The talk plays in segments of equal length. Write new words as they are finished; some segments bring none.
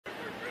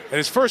And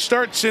his first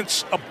start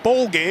since a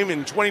bowl game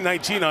in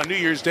 2019 on New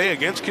Year's Day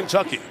against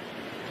Kentucky.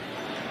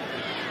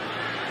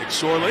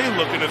 Sorley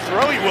looking to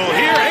throw. He will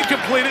here and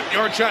complete it.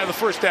 Yard shy of the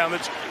first down.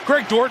 That's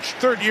Greg Dortch,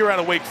 third year out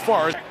of Wake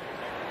Forest.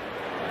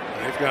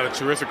 They've got a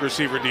terrific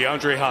receiver,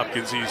 DeAndre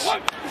Hopkins. He's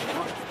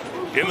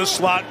in the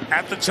slot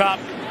at the top.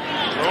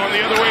 Throwing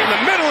the other way in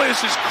the middle is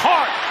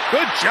caught.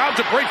 Good job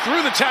to break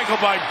through the tackle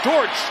by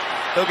Dortch.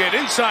 He'll get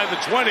inside the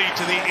 20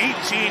 to the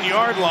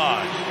 18-yard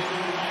line.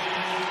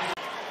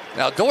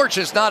 Now, Dortch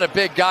is not a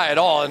big guy at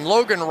all, and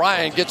Logan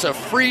Ryan gets a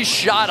free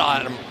shot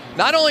on him.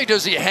 Not only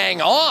does he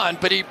hang on,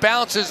 but he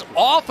bounces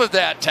off of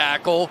that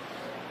tackle,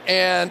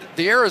 and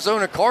the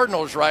Arizona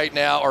Cardinals right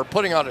now are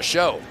putting on a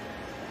show.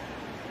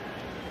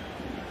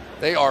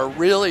 They are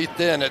really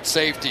thin at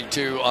safety,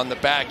 too, on the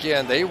back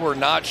end. They were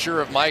not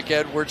sure if Mike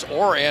Edwards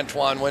or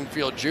Antoine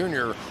Winfield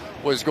Jr.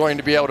 was going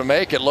to be able to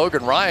make it.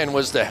 Logan Ryan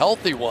was the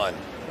healthy one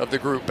of the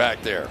group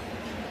back there.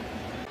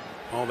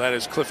 All that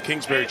is Cliff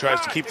Kingsbury tries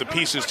to keep the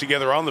pieces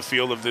together on the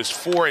field of this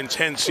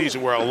 4-10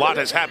 season where a lot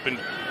has happened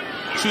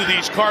to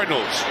these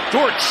Cardinals.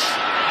 Dortch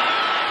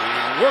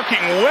working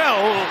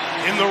well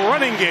in the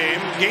running game,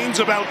 gains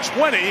about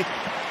 20.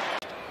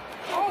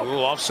 A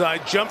little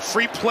offside jump,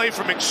 free play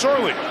from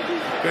McSorley.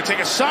 Going to take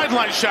a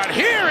sideline shot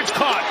here. It's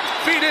caught.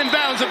 Feet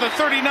inbounds at the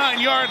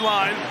 39-yard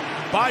line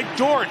by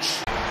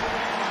Dortch.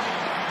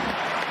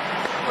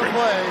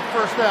 Play,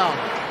 first down.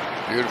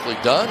 Beautifully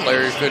done.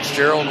 Larry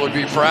Fitzgerald would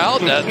be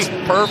proud. That's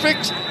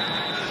perfect.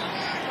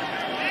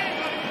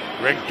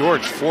 Greg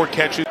Dortch, 4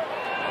 catches.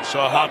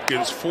 Saw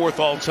Hopkins, 4th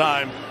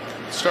all-time.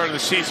 Start of the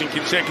season,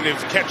 consecutive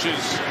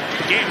catches,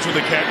 games with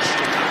a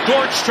catch.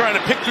 Dortch trying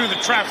to pick through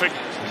the traffic.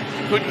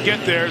 Couldn't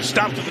get there.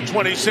 Stopped at the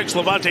 26.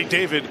 Levante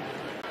David.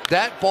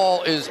 That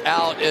ball is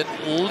out at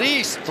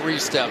least 3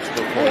 steps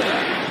before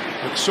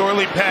that.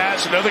 McSorley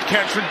pass, another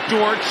catch for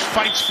Dortch.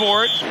 Fights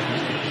for it.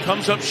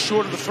 Comes up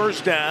short of the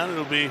first down.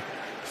 It'll be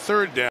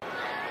 3rd down.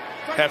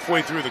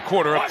 Halfway through the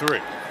quarter, up 3.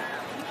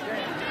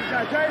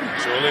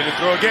 McSorley to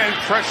throw again.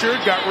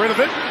 Pressured, got rid of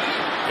it.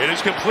 It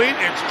is complete.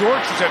 It's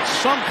Dortch who's had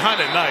some kind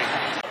of night.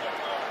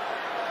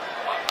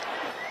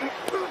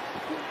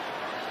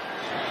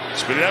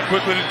 Spin it out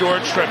quickly to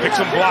Dortch. Try to pick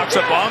some blocks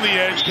up on the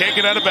edge. Can't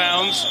get out of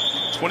bounds.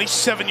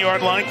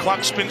 27-yard line.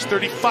 Clock spins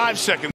 35 seconds.